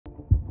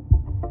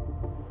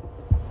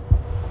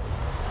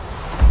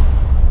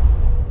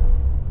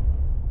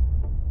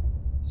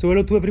So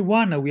hello to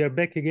everyone. We are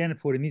back again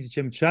for an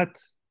EasyChem chat.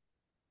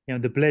 I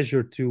have the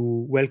pleasure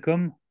to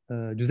welcome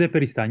Giuseppe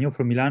Ristagno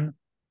from Milan.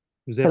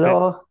 Giuseppe,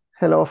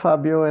 Hello,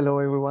 Fabio. Hello,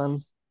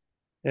 everyone.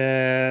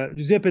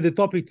 Giuseppe, the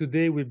topic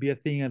today will be, I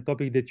think, a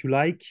topic that you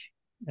like.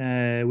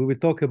 We will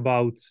talk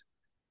about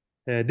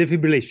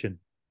defibrillation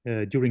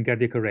during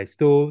cardiac arrest.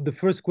 So the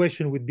first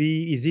question would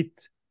be, is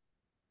it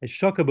a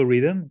shockable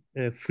rhythm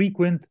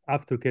frequent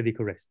after cardiac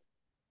arrest?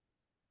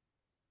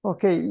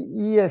 Okay,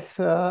 yes,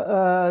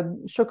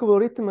 shockable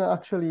rhythm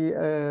actually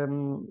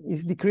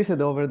is decreased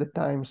over the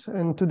times.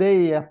 And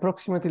today,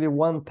 approximately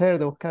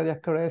 1/3 of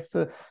cardiac arrest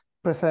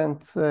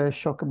presents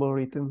shockable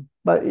rhythm.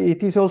 But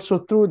it is also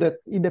true that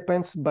it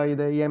depends by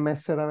the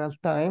EMS arrival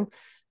time,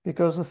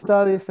 because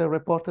studies have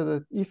reported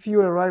that if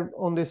you arrive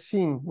on the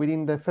scene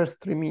within the first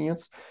 3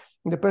 minutes,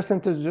 the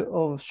percentage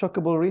of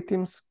shockable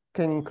rhythms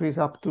can increase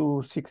up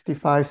to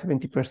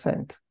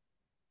 65–70%.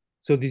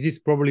 So this is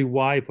probably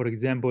why, for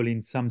example,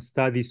 in some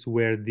studies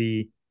where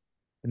the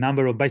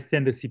number of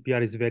bystander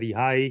CPR is very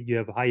high, you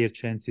have higher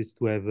chances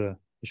to have a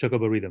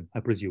shockable rhythm,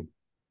 I presume.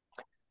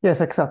 Yes,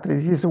 exactly.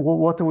 This is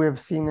what we have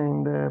seen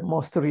in the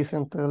most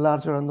recent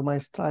large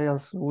randomized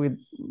trials with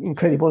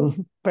incredible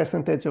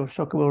percentage of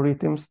shockable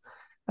rhythms.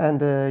 And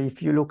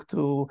if you look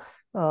to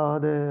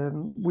the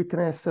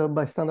witness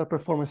bystander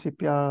performance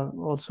CPR,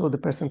 also the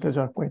percentage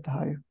are quite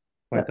high.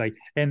 Quite high.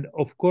 And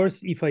of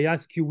course, if I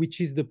ask you which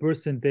is the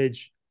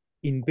percentage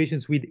in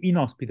patients with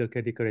in-hospital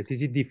cardiac arrest,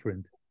 is it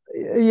different?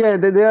 Yeah,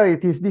 there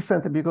it is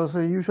different because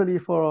usually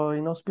for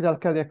in-hospital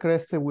cardiac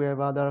arrest, we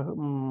have other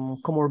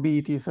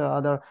comorbidities,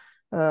 other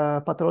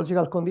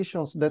pathological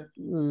conditions that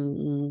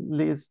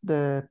leads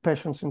the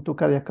patients into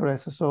cardiac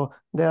arrest. So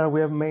there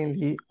we have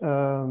mainly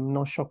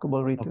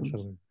non-shockable rhythms.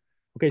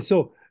 Okay,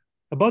 so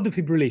about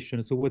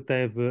defibrillation, so what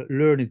I've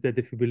learned is that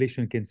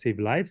defibrillation can save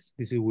lives.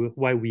 This is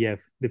why we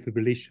have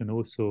defibrillation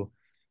also,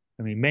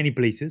 I mean, many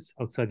places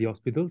outside the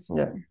hospitals.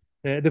 Yeah.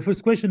 The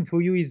first question for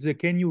you is,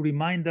 can you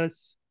remind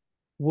us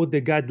what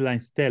the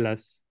guidelines tell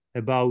us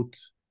about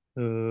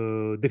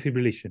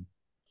defibrillation?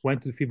 When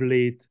to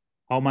defibrillate,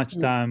 how much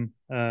time,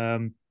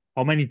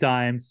 how many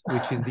times,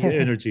 which is the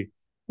energy?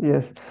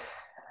 Yes.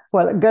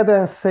 Well,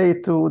 guidelines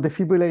say to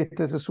defibrillate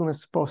as soon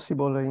as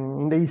possible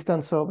in the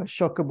instance of a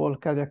shockable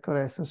cardiac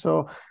arrest.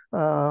 So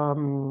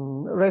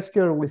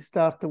rescuer will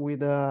start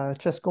with a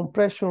chest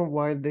compression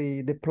while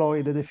they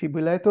deploy the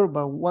defibrillator,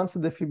 but once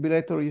the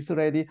defibrillator is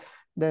ready,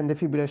 then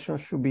defibrillation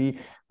should be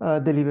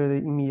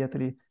delivered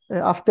immediately.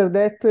 After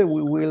that,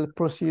 we will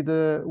proceed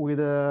with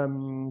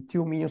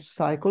 2-minute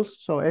cycles.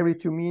 So every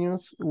 2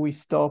 minutes, we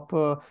stop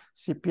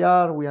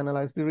CPR, we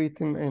analyze the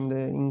rhythm, and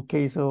in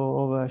case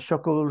of a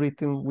shockable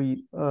rhythm,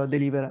 we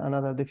deliver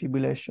another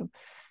defibrillation.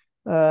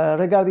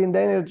 Regarding the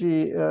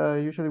energy,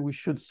 usually we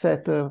should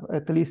set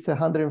at least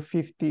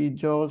 150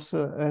 joules,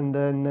 and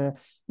then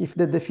if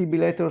the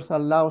defibrillators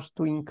allows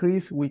to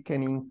increase, we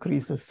can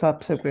increase the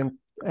subsequent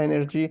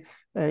energy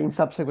in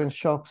subsequent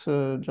shocks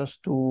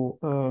just to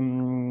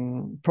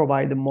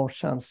provide more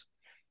chance.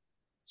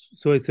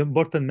 So it's an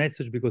important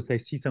message because I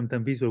see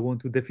sometimes people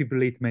want to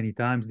defibrillate many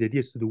times. The idea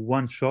is to do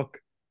one shock,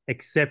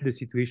 except the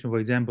situation, for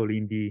example,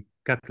 in the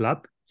cath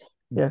lab,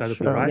 inside of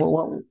your eyes.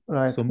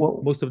 Right. So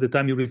most of the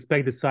time you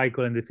respect the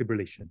cycle and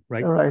defibrillation,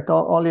 right? Right,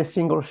 only a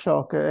single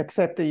shock,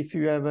 except if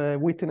you have a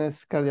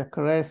witness cardiac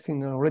arrest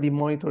in a already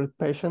monitored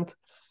patient.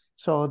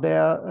 So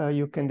there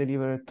you can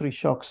deliver 3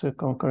 shocks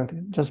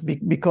concurrently, just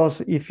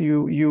because if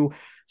you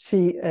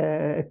see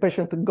a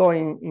patient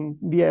going in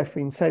VF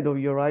inside of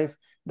your eyes,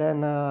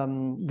 then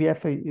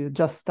VF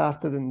just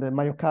started and the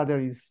myocardial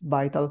is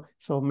vital,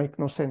 so make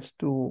no sense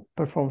to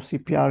perform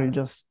CPR, you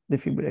just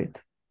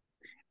defibrillate.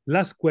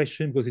 Last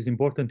question, because it's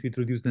important to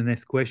introduce the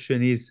next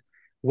question, is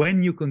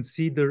when you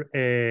consider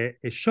a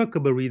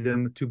shockable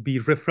rhythm to be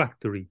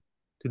refractory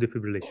to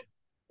defibrillation.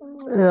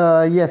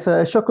 Yes,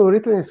 a shockable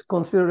rhythm is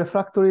considered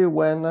refractory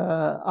when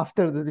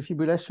after the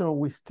defibrillation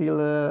we still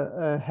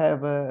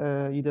have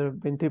either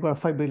ventricular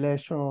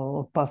fibrillation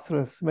or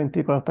pulseless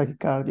ventricular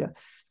tachycardia,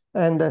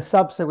 and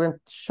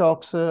subsequent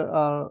shocks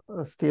are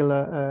still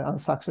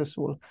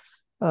unsuccessful.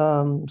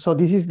 So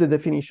this is the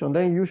definition.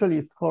 Then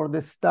usually for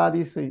the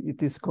studies,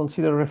 it is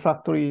considered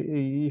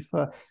refractory if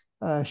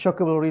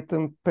shockable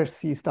rhythm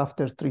persists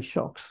after 3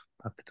 shocks.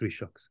 After 3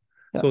 shocks.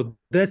 Yeah. So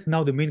that's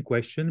now the main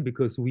question,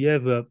 because we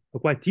have a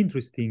quite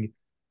interesting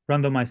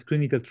randomized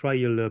clinical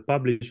trial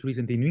published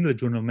recently in New England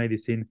Journal of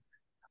Medicine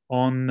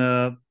on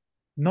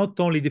not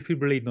only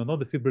defibrillate, not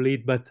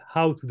defibrillate, but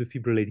how to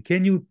defibrillate.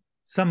 Can you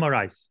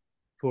summarize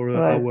for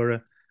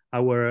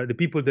the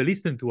people that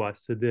listen to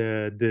us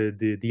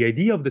the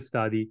idea of the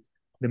study,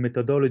 the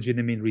methodology, and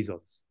the main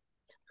results?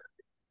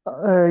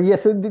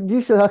 Yes,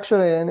 this is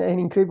actually an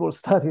incredible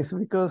study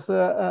because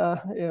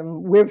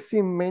we have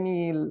seen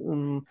many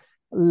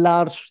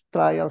large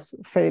trials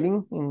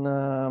failing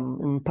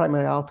in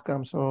primary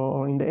outcomes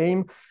or in the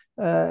aim.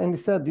 And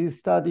instead, this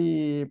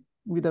study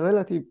with a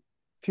relative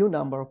few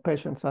number of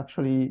patients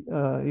actually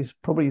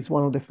is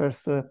one of the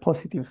first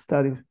positive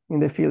studies in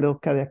the field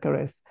of cardiac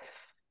arrest.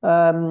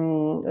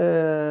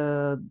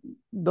 Dr.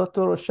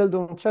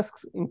 Sheldon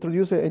Chesk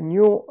introduced a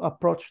new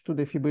approach to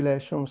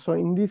defibrillation. So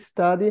in this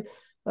study,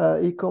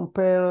 he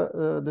compared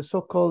the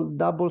so-called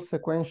double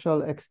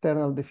sequential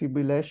external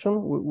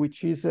defibrillation,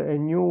 which is a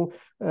new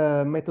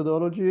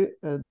methodology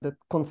that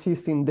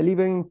consists in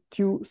delivering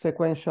two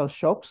sequential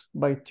shocks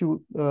by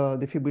two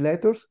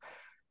defibrillators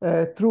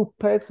through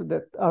pads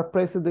that are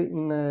pressed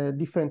in a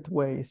different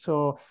way.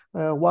 So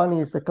one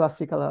is the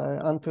classical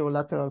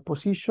anterolateral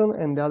position,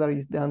 and the other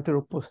is the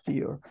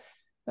anteroposterior.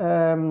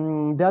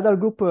 The other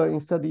group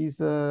instead is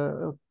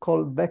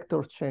called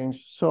vector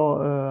change.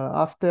 So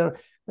after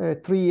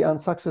 3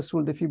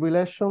 unsuccessful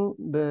defibrillation,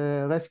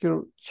 the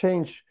rescuer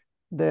changed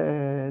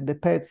the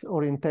pad's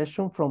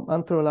orientation from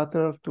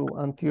anterolateral to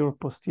anterior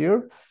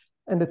posterior,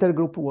 and the third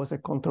group was a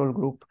control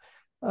group.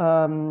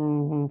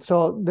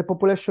 So the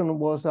population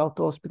was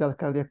out-hospital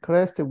cardiac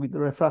arrest with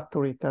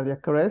refractory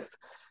cardiac arrest,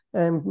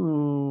 and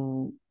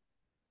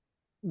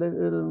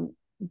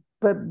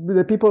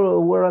the people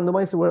who were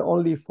randomized were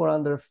only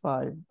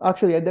 405.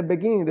 Actually, at the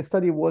beginning, the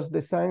study was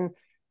designed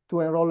to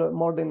enroll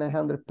more than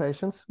 100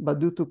 patients, but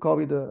due to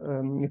COVID,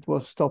 it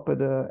was stopped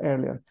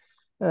earlier.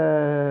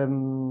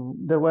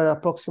 There were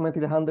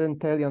approximately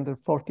 130,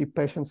 140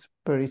 patients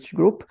per each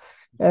group.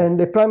 And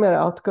the primary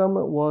outcome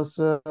was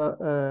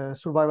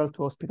survival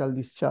to hospital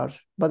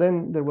discharge. But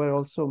then there were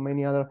also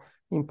many other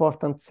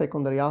important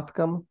secondary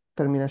outcomes,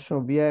 termination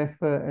of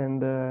VF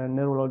and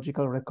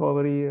neurological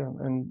recovery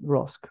and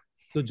ROSC.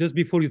 So just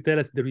before you tell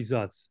us the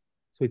results,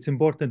 so it's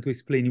important to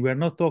explain, we are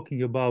not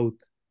talking about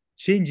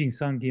changing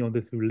something on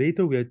the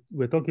defibrillator.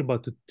 We're talking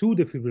about two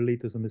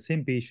defibrillators on the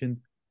same patient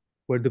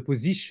where the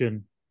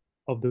position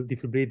of the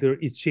defibrillator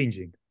is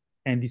changing.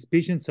 And these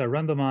patients are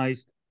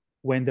randomized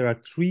when there are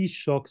 3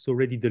 shocks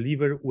already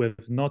delivered who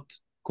have not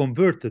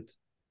converted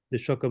the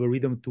shock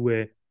algorithm to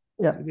a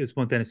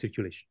spontaneous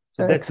circulation.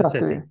 So that's exactly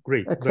the setting.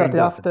 Great. Exactly.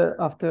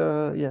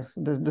 After yes,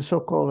 the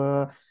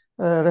so-called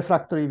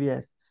refractory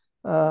VF.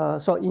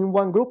 So in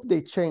one group,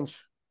 they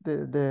change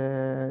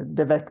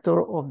the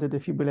vector of the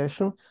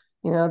defibrillation.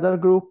 In another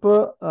group,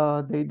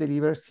 they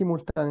deliver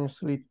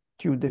simultaneously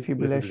two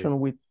defibrillation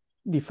with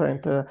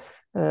different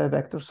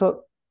vectors.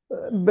 So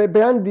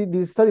behind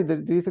this study,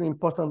 there is an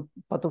important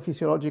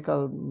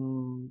pathophysiological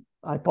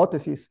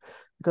hypothesis,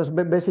 because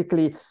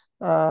basically,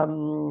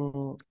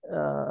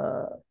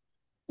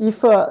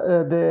 if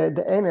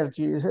the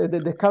energy,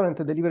 the current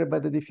delivered by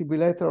the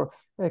defibrillator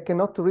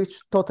cannot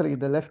reach totally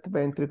the left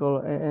ventricle,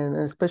 and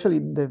especially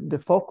the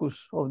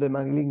focus of the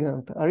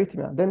malignant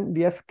arrhythmia, then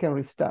the F can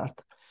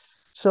restart.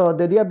 So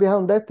the idea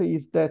behind that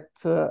is that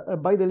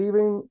by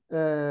delivering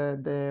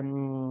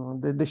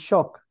the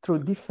shock through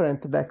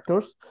different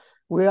vectors,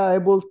 we are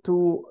able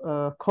to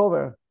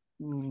cover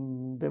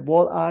the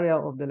whole area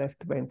of the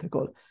left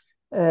ventricle.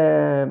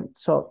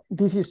 So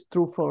this is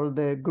true for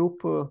the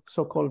group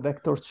so-called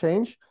vector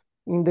change.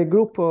 In the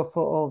group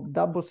of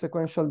double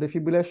sequential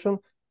defibrillation,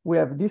 we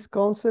have this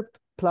concept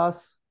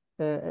plus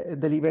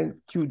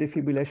delivering two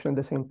defibrillation at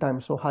the same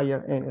time, so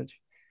higher energy.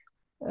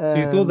 So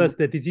you told us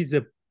that this is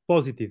a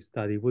positive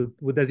study.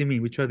 What does it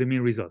mean? Which are the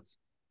main results?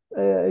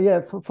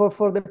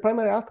 For the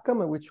primary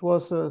outcome, which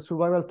was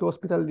survival to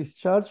hospital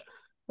discharge,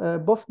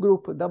 both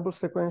group, double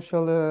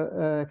sequential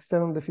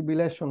external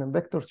defibrillation and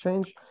vector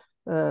change,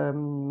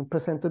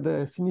 presented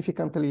a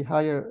significantly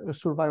higher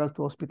survival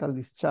to hospital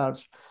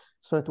discharge.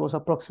 So it was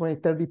approximately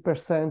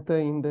 30%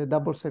 in the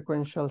double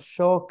sequential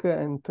shock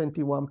and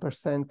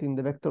 21% in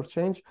the vector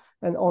change,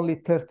 and only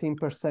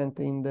 13%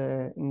 in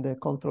the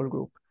control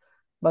group.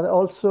 But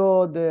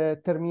also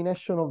the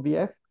termination of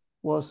VF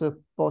was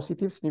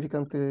positive,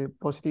 significantly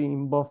positive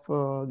in both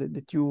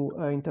the two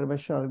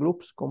interventional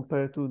groups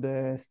compared to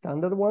the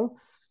standard one.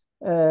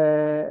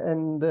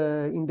 And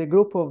in the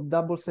group of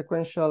double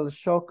sequential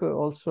shock,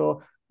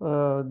 also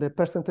the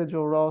percentage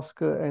of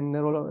ROSC and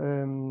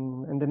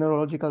the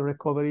neurological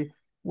recovery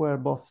were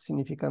both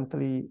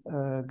significantly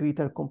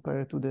greater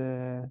compared to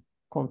the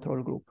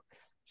control group.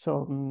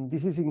 So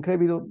this is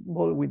incredible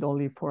with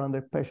only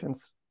 400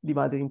 patients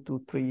divided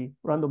into 3,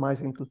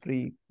 randomized into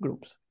 3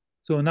 groups.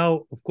 So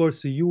now, of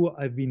course, you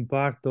have been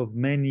part of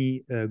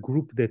many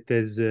group that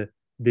has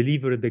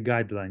delivered the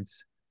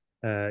guidelines,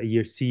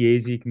 ERC,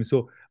 ASIC.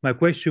 So my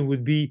question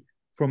would be,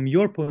 from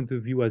your point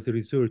of view as a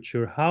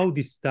researcher, how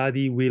this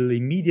study will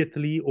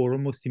immediately or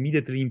almost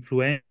immediately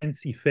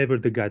influence, if ever,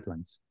 the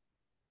guidelines?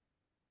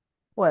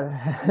 Well,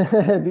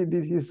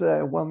 this is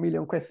a 1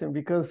 million question,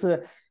 because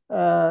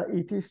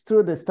it is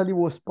true the study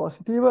was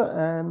positive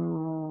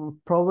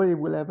and probably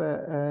will have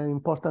an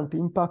important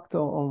impact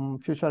on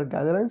future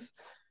guidelines.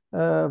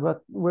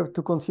 But we have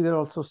to consider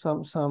also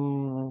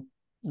some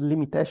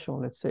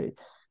limitation, let's say.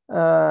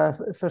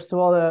 First of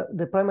all,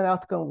 the primary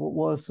outcome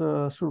was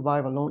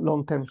survival,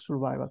 long-term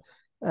survival.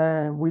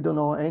 And we don't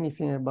know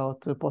anything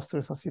about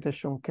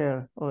post-resuscitation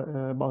care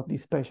about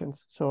these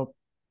patients. So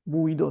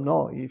we don't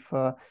know if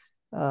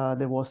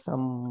there was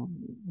some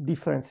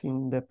difference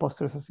in the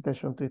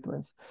post-resuscitation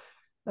treatments.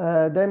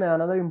 Then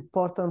another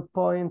important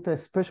point,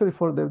 especially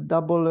for the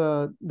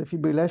double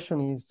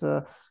defibrillation, is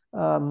the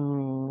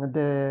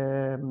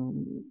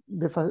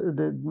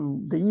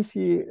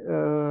easy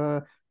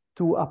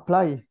to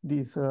apply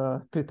this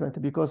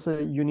treatment, because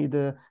you need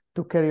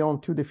to carry on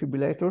two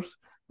defibrillators.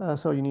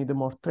 So you need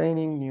more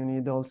training, you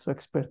need also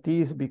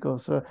expertise,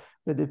 because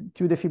the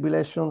two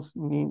defibrillations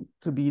need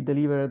to be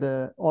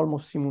delivered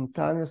almost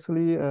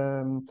simultaneously.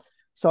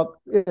 So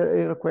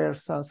it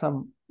requires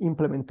some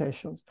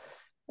implementations.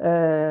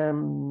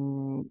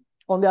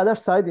 On the other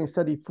side,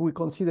 instead, if we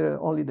consider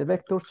only the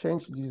vector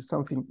change, this is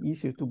something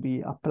easier to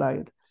be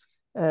applied.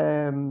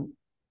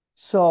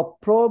 So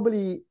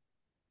probably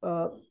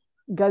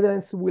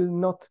guidelines will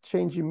not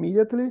change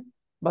immediately,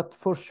 but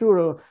for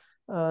sure,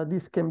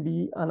 this can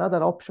be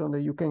another option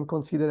that you can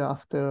consider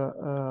after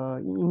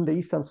in the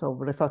instance of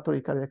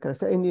refractory cardiac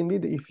arrest. And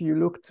indeed, if you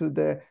look to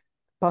the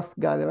past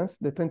guidelines,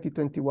 the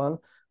 2021,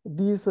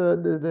 these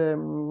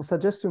the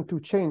suggestion to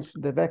change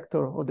the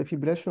vector of the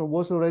fibrillation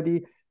was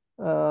already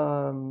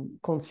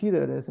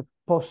considered as a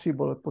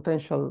possible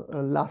potential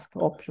last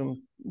option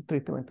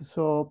treatment.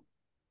 So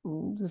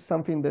this is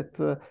something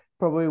that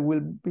probably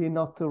will be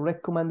not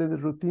recommended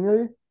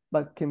routinely,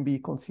 but can be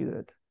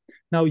considered.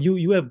 Now,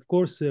 you have, of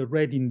course,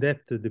 read in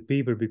depth the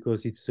paper,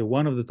 because it's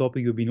one of the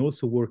topics you've been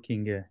also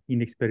working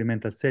in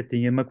experimental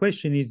setting. And my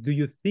question is, do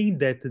you think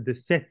that the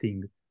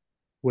setting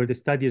where the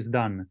study is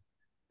done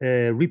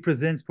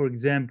represents, for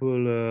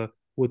example,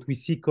 what we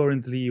see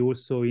currently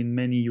also in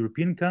many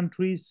European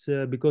countries?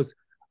 Because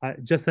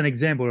just an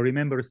example, I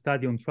remember a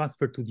study on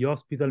transfer to the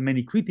hospital.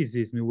 Many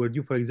criticisms were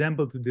due, for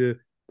example, to the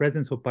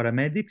presence of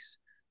paramedics,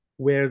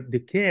 where the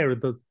care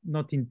does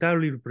not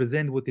entirely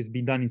represent what has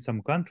been done in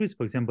some countries,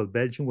 for example,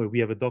 Belgium, where we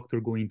have a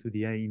doctor going into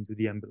the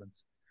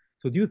ambulance.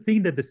 So do you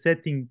think that the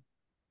setting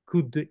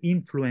could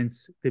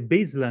influence the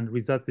baseline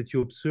results that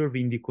you observe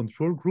in the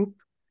control group?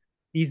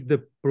 Is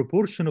the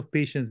proportion of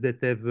patients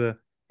that have a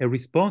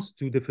response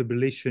to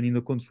defibrillation in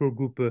the control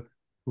group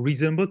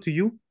reasonable to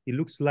you? It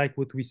looks like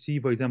what we see,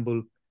 for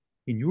example,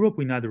 in Europe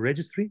in other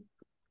registry.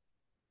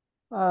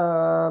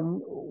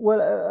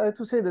 Well, I have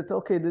to say that,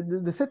 okay,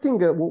 the setting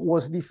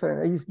was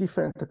different, is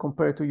different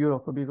compared to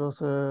Europe,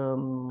 because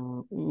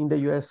in the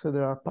US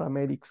there are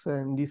paramedics,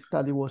 and this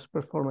study was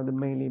performed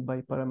mainly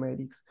by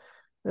paramedics.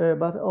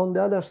 But on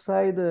the other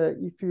side,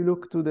 if you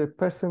look to the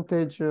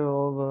percentage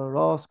of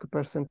ROSC,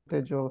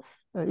 percentage of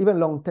even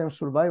long-term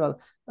survival,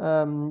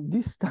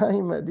 this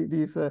time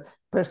these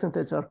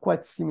percentages are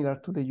quite similar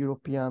to the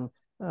European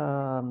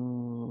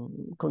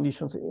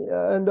conditions.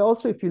 And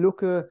also, if you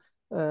look,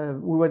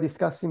 we were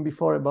discussing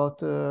before about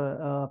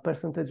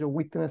percentage of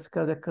witness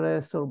cardiac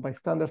arrest or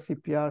bystander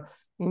CPR.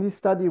 In this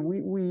study,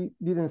 we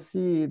didn't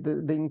see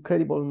the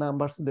incredible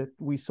numbers that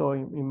we saw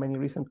in many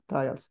recent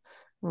trials.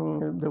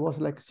 There was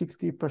like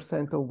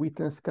 60% of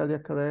witness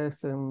cardiac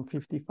arrest and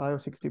 55 or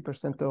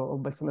 60%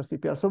 of bystander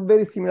CPR. So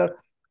very similar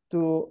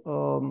to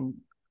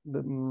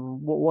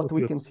what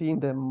we can see in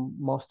the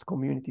most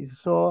communities.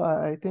 So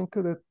I think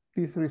that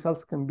these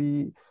results can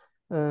be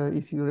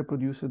easily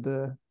reproduced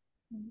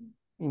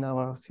in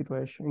our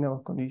situation, in our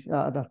condition,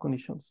 other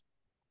conditions.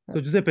 So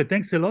Giuseppe,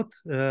 thanks a lot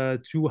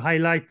to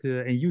highlight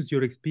and use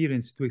your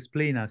experience to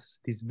explain us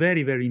this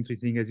very, very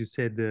interesting, as you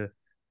said,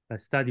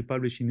 study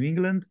published in New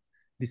England,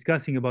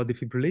 discussing about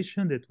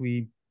defibrillation that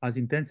we, as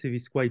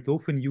intensivists, quite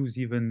often use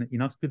even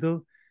in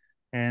hospital.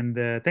 And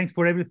thanks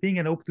for everything,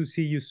 and hope to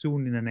see you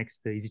soon in the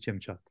next EasyChem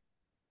chat.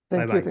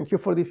 Thank you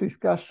for this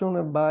discussion,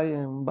 and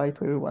bye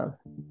to everyone.